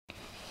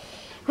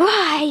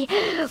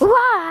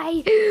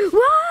Why do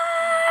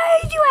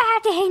I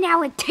have to hang out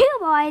with 2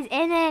 boys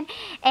and then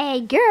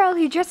a girl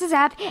who dresses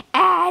up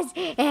as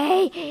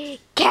a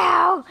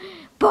cowboy?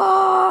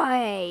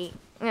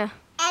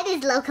 Ed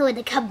is loco in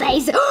the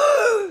cabeza.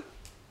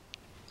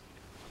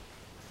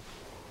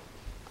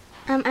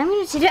 I'm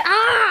gonna do it.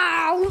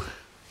 Ow!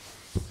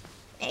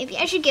 Maybe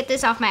I should get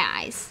this off my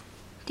eyes.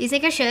 Do you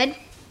think I should?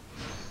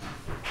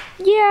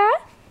 Yeah.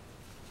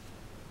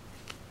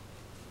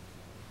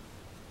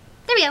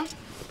 There we go.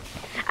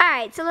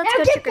 Alright, so let's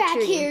go trick or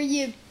treating. Here,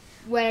 you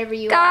whatever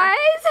you Guys,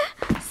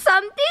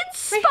 something's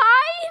spying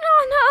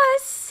on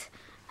us.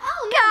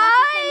 Oh no, Guys.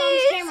 that's my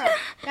mom's camera.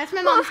 That's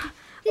my mom's.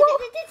 Why?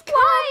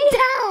 Calm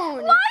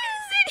down. Why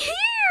is it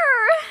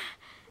here?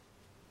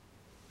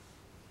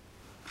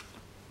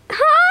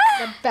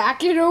 Huh?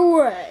 Back it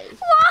away.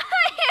 Why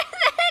is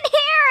it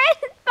here and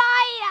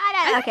spying on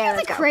us? Okay,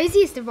 let's go. The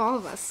craziest of all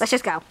of us. Let's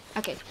just go.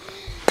 Okay.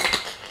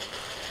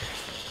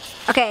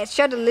 Okay, it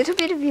showed a little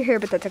bit of your hair,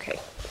 but that's okay.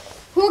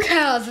 Who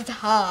cares? It's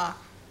her.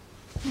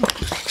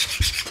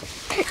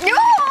 No!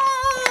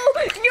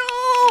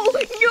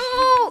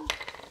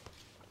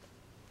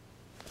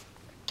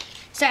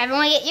 So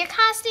everyone get your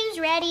costumes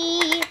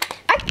ready.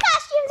 Our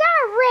costumes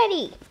are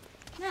ready.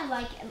 Not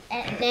like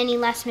any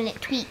last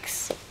minute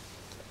tweaks.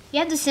 You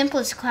have the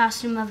simplest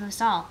costume of us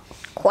all.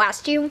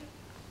 Costume?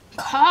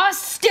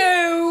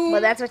 Costume!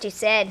 Well, that's what you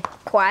said.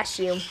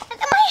 Costume.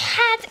 My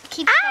hat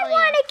keeps I falling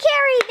want off. to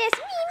carry this.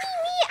 Me.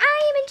 I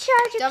am in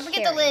charge of Don't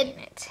forget the lid.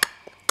 it.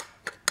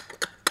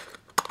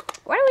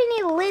 Why do we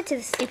need a lid to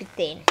the stupid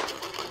thing?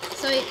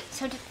 So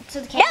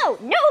the camera.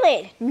 No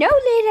lid. No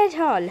lid at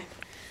all.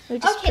 We'll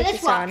just Okay, put let's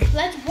this walk. on.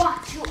 Let's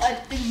walk to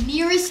the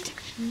nearest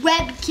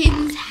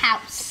Webkinz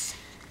house.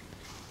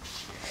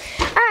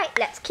 All right,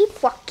 let's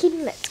keep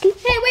walking. Let's keep.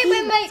 Hey, wait,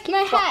 walking. my Let's keep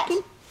hat.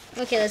 walking.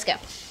 Okay, let's go.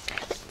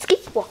 Let's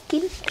keep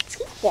walking. Let's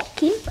keep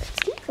walking. Let's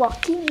keep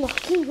walking.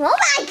 Oh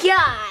my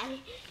God!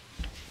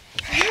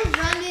 You're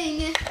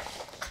running.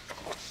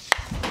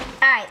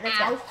 All right, let's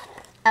go.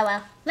 Oh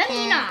well. Let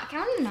me knock. I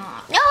want to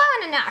knock. No, I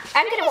want to knock.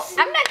 I'm not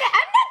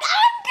gonna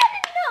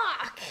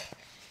knock.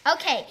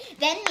 Okay,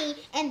 then me,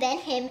 and then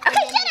him.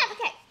 Okay, shut up.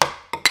 Okay.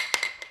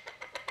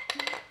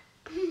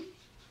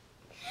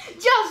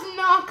 Just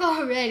knock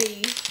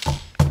already.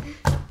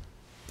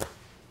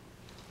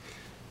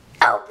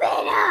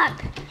 Open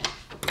up.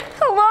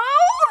 Hello?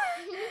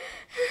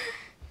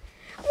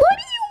 What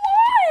do you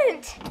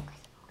want?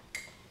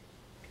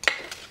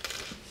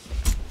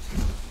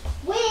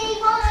 We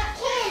want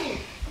candy.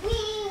 We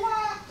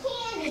want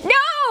candy.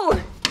 No!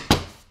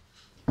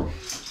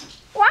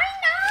 Why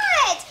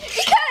not?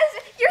 Because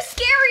you're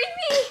scaring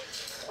me.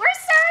 We're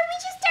sorry, we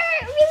just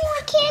really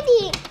want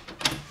candy.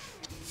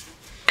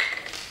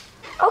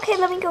 Okay,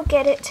 let me go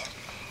get it.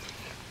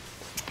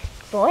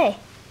 Boy.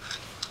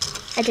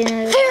 I didn't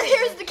know.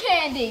 Here's the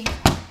candy.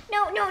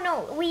 No.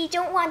 We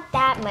don't want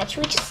that much.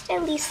 We just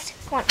at least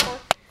want more.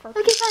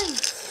 Okay,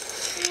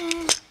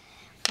 fine.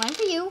 One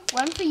for you,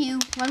 one for you,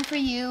 one for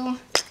you.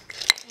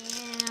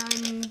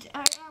 And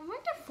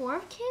weren't there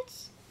 4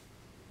 kids?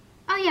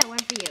 Oh yeah, one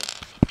for you.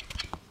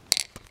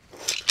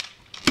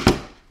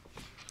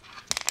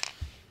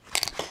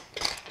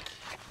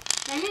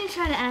 I'm gonna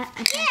try to add.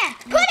 Yeah,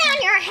 put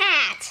on your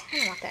hat. I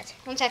don't want that.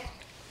 One sec.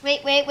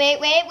 Wait. I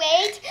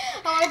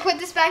want to put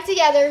this back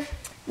together.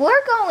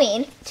 We're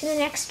going to the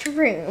next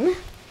room.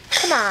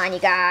 Come on, you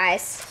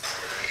guys.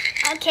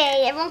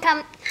 Okay, everyone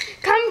come.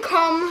 You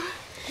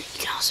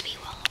can also be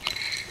Walla.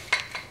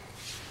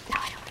 No,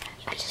 I don't want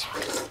to. I just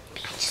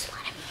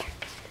want him here.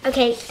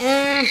 Okay,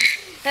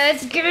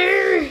 let's go.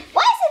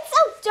 Why is it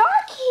so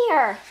dark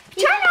here?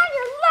 Turn on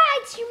your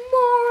lights, you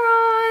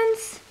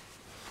morons.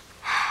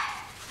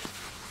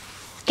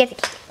 Get the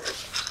key.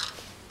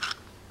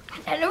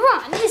 And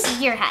Ron, this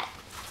is your hat.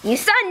 You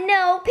saw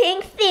no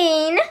pink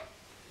thing.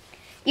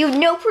 You have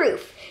no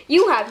proof.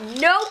 You have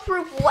no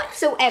proof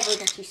whatsoever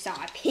that you saw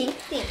a pink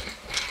thing.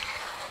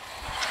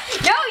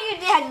 No, you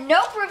had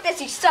no proof that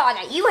you saw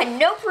that. You had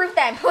no proof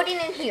that I'm putting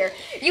in here.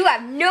 You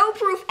have no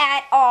proof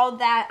at all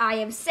that I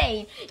am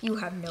saying. You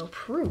have no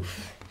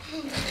proof.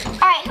 All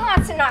right, who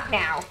wants to knock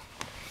now?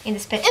 In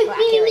this pitch black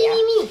area.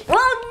 Me.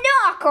 Well,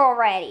 knock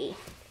already.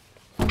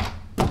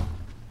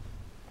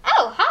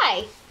 Oh,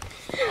 hi.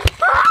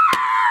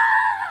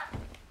 Ah!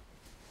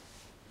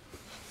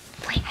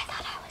 Wait, I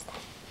thought I was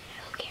there.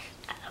 Who cares?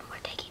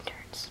 We're taking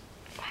turns.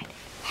 Fine.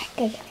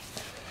 Okay.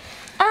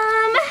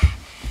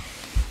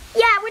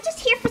 Yeah, we're just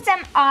here for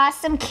some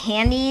awesome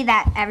candy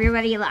that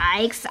everybody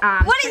likes.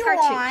 What do you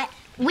want?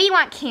 We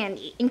want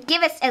candy, and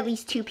give us at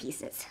least 2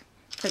 pieces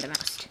for the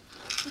most.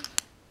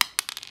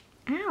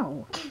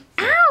 Ow.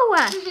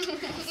 Ow! Give me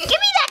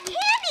that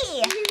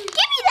candy!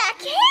 Give me that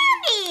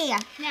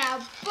candy! Now,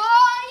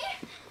 bye.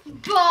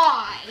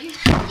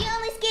 You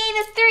only gave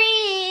us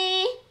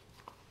 3.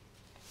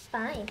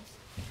 Fine.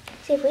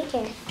 See if we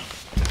can.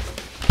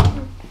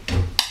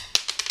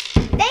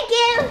 Thank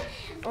you.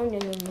 Oh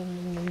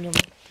no.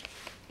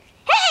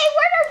 Hey,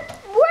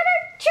 where'd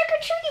our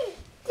trick-or-treating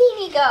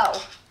thingy go?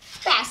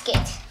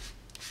 Basket.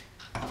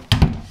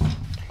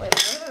 Wait,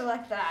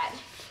 like that.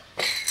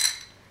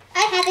 I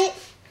have it.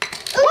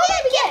 Oh yeah,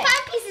 we got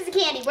 5 pieces of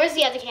candy. Where's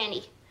the other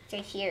candy? It's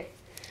right here.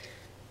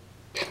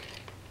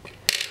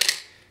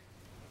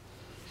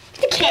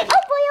 The candy.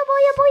 Oh boy, oh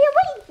boy, oh boy, oh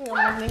boy.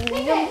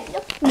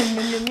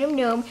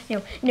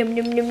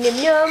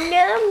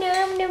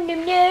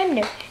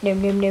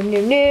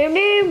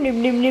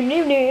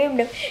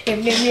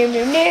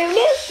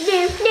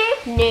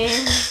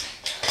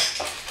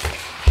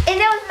 And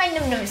that was my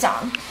Num Num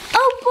song.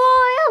 Oh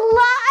boy, a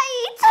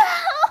light!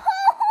 Oh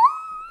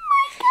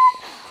my god!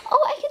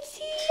 Oh, I can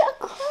see a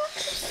clock or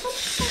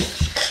something.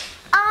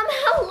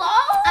 Hello?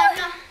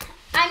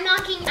 I'm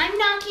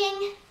knocking.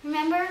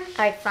 Remember?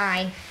 Alright,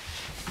 fine.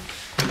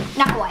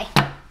 Knock away.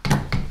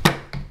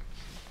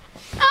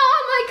 Oh,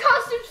 my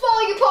costume's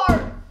falling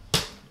apart!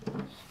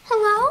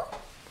 Hello?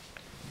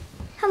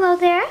 Hello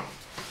there?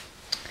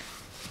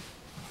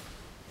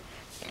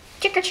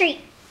 Trick or treat.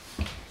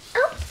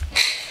 Oh.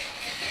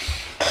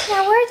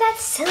 Now, where'd that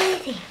silly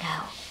thing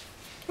go?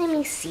 Let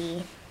me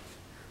see.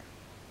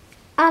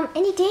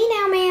 Any day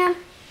now, ma'am.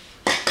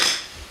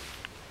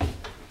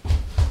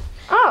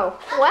 Oh,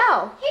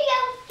 wow. Here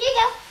you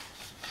go.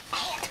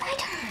 Hey, it's my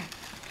turn.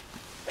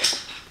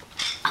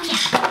 Oh,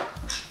 yeah.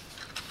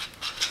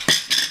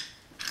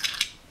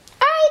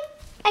 Alright,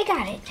 I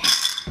got it.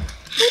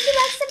 Would you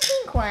like some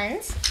pink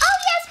ones? Oh,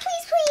 yes,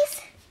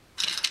 please.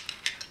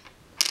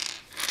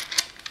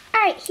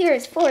 Alright,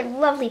 here's 4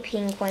 lovely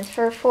pink ones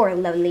for 4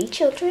 lovely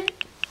children.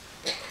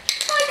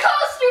 My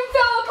costume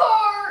fell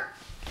apart.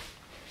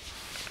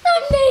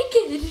 I'm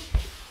naked.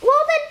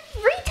 Well, then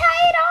retie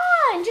it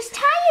on. Just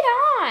tie it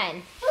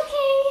on.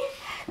 Okay.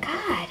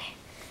 God.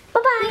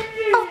 Bye-bye.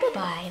 Oh,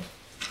 bye-bye.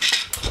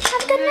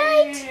 Have a good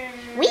night.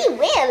 We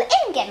will,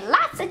 and get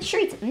lots of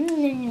treats. Ping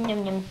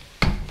Ping.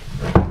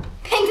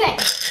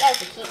 That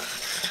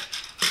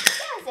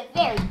was a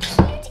very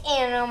cute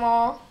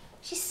animal.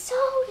 She's so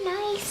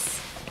nice.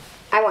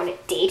 I want to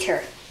date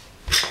her.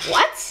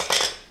 What?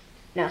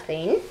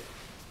 Nothing.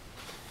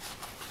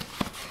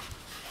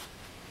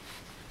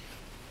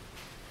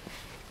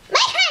 My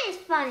hat is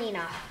fun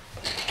enough.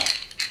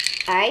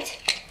 Alright.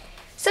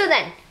 So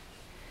then,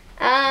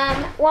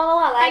 Walla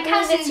Walla, My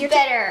costume's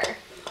better.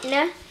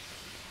 No?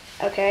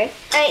 Okay.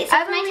 Alright, so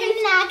it's my turn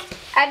to knock.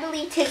 I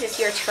believe Tiz is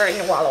your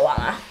turn, Walla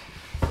Walla.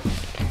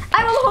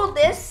 I will hold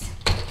this.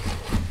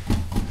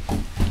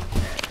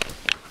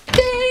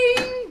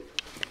 Ding!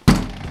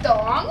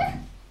 Dong.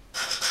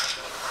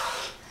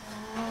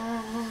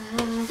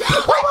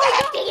 What the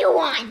heck do you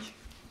want?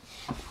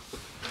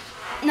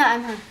 No,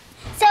 I'm her.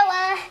 So,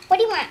 what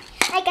do you want?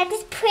 I got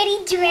this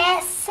pretty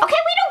dress. Okay,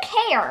 we don't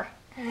care.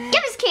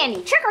 Give us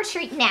candy. Trick or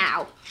treat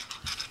now.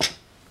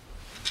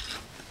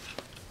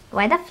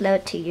 Why that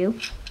float to you?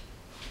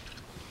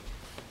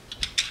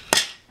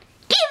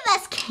 Give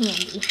us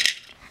candy.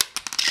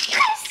 You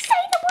gotta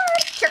say the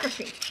word. Trick or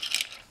treat.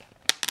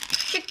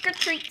 Trick or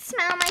treat.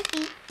 Smell my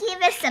feet.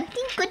 Give us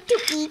something good to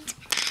eat.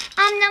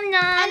 Nom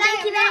nom. And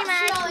Thank you very I'm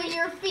not much. smelling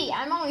your feet.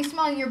 I'm only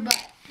smelling your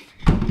butt.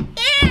 Ew,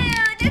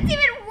 that's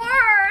even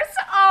worse.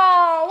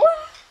 Oh.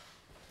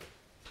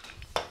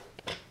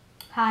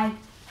 Hi.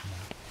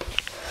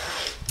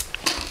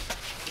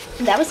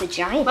 That was a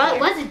giant Well, it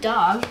bear. was a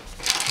dog.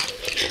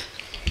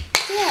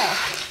 Yeah.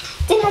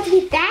 Didn't have to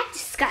be that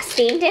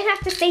disgusting. Didn't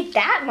have to say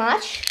that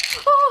much.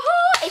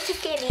 Oh, it's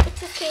just candy. It's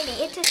just candy.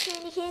 It's just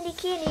candy, candy,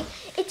 candy.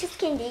 It's just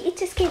candy. It's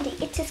just candy.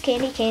 It's just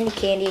candy, candy,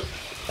 candy.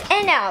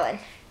 And now then,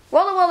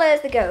 Walla Walla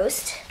as the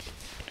ghost.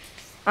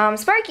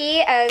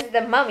 Sparky as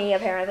the mummy,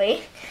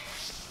 apparently.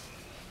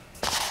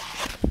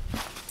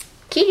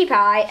 Cutie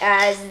Pie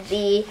as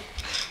the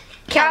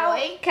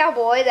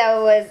cowboy.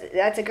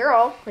 That's a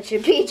girl, which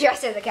should be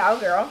dressed as a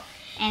cowgirl.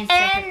 And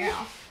surfer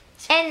girl.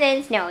 And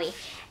then Snowy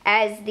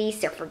as the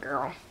surfer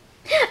girl.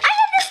 I am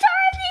the star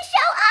of this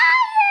show.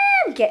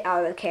 I am. Get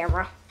out of the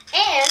camera.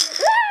 And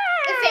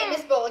the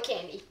famous bowl of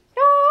candy.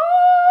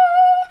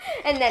 Oh.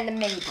 And then the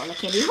mini bowl of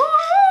candy.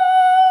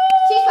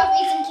 Cheese Puff,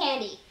 eat some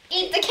candy.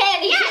 Eat the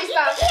candy, Yeah, Cheese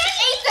Puff.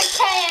 Eat the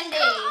candy.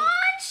 Come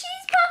on,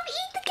 Cheese Puff,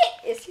 eat the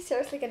candy. Is he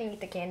seriously gonna eat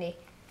the candy?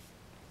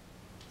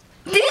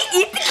 Did he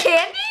eat the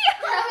candy?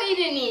 No, he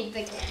didn't eat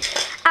the candy.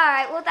 All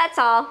right, well that's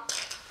all.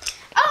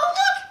 Oh,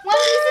 look! One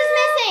piece is